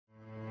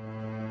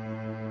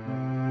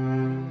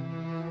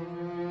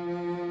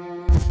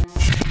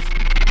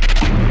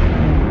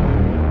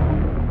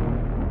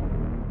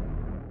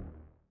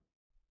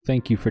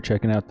Thank you for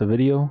checking out the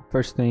video.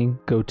 First thing,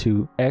 go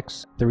to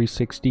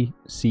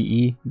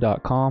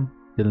x360ce.com.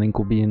 The link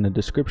will be in the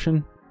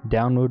description.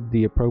 Download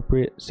the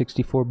appropriate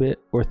 64-bit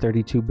or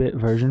 32-bit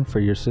version for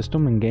your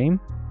system and game.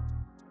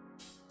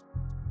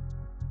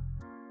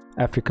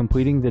 After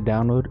completing the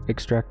download,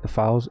 extract the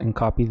files and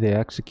copy the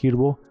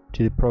executable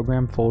to the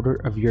program folder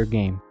of your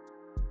game.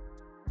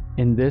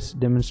 In this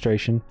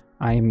demonstration,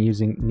 I am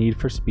using Need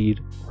for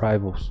Speed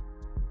Rivals.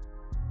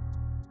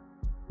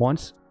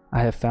 Once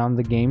I have found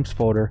the games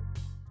folder,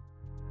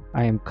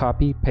 I am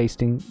copy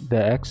pasting the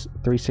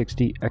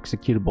X360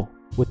 executable.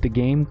 With the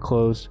game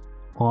closed,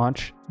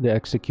 launch the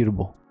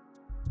executable.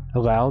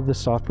 Allow the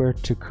software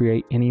to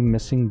create any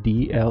missing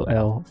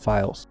DLL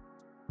files.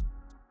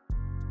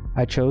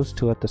 I chose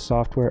to let the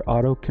software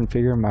auto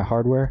configure my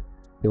hardware,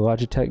 the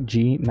Logitech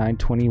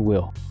G920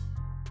 wheel.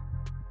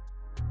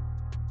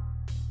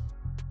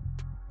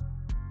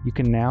 You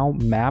can now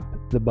map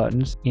the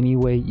buttons any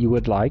way you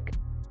would like.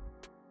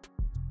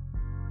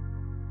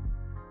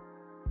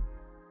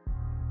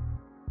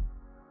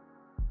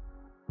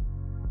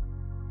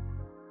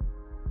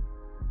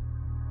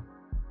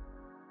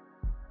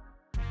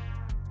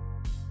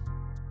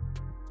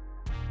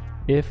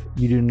 If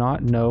you do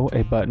not know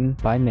a button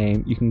by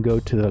name, you can go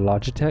to the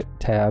Logitech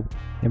tab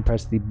and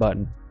press the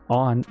button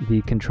on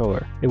the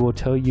controller. It will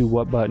tell you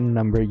what button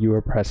number you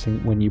are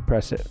pressing when you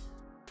press it.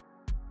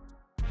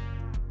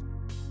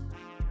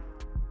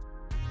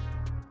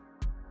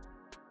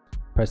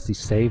 Press the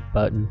Save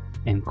button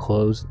and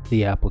close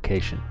the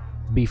application.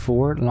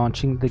 Before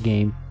launching the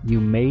game, you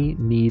may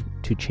need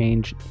to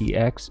change the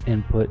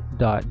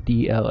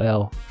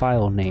XInput.dll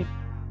file name.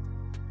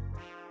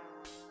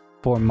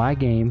 For my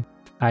game,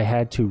 I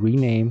had to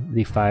rename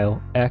the file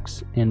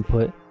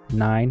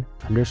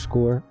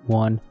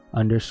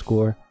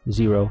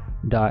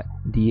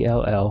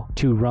XInput9_1_0.dll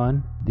to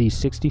run the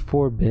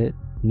 64-bit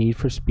Need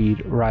for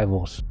Speed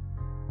Rivals.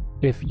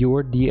 If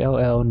your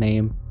DLL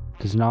name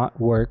does not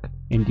work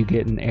and you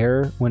get an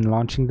error when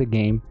launching the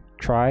game,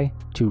 try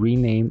to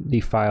rename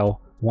the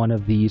file one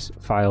of these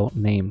file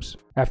names.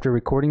 After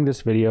recording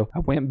this video, I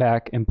went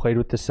back and played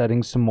with the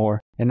settings some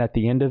more, and at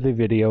the end of the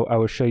video I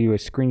will show you a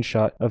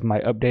screenshot of my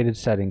updated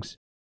settings.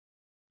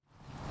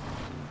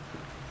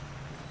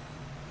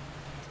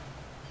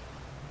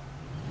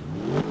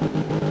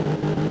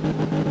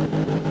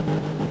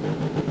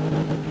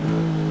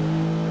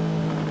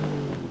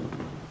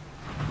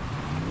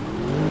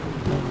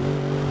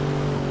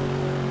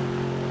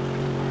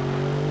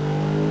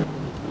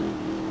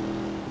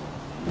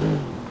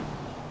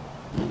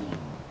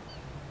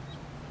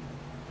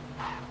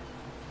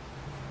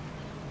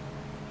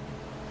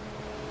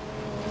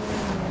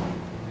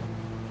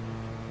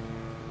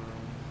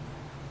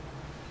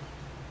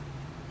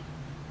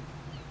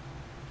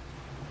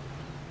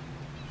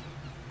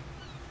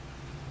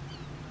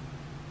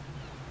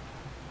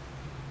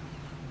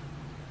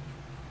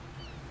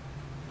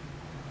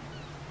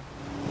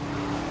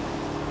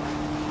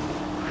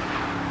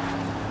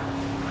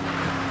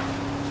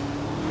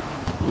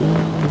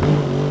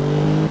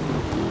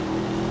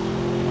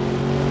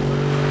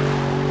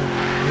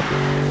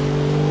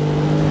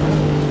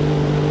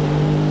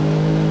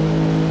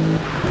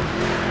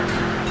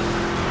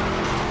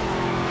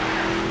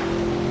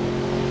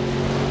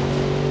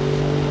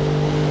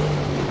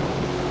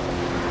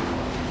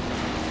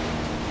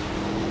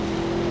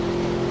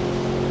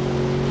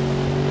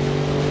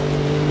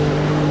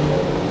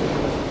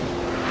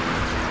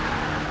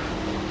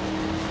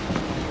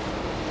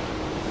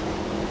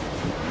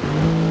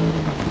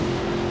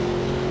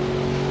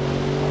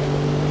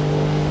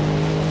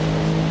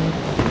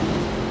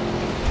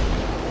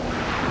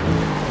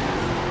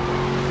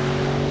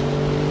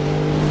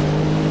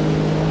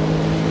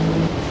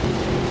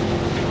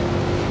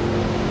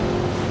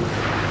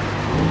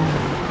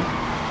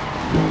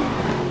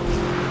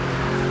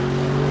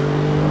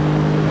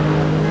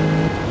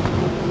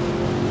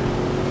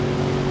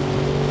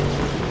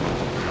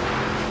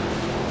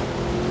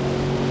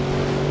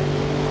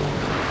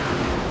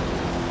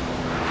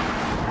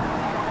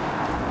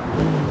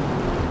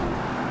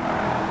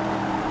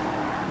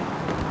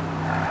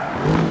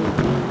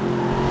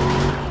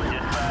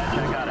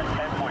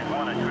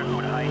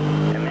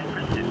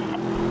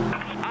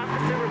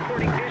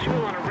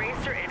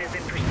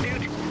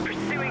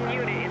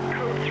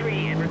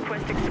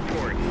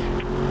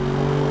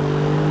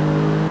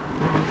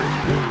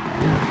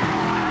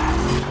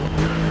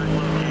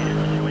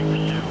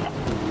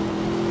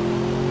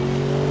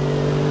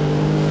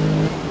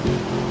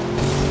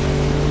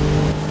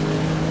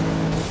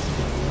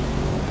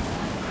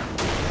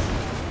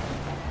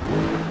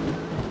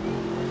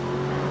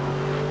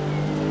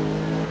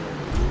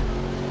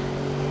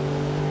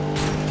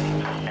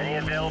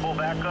 Available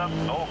backup?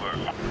 Over.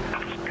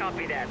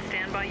 Copy that.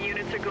 Standby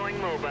units are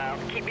going mobile.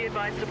 Keep me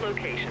advised of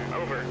location.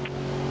 Over.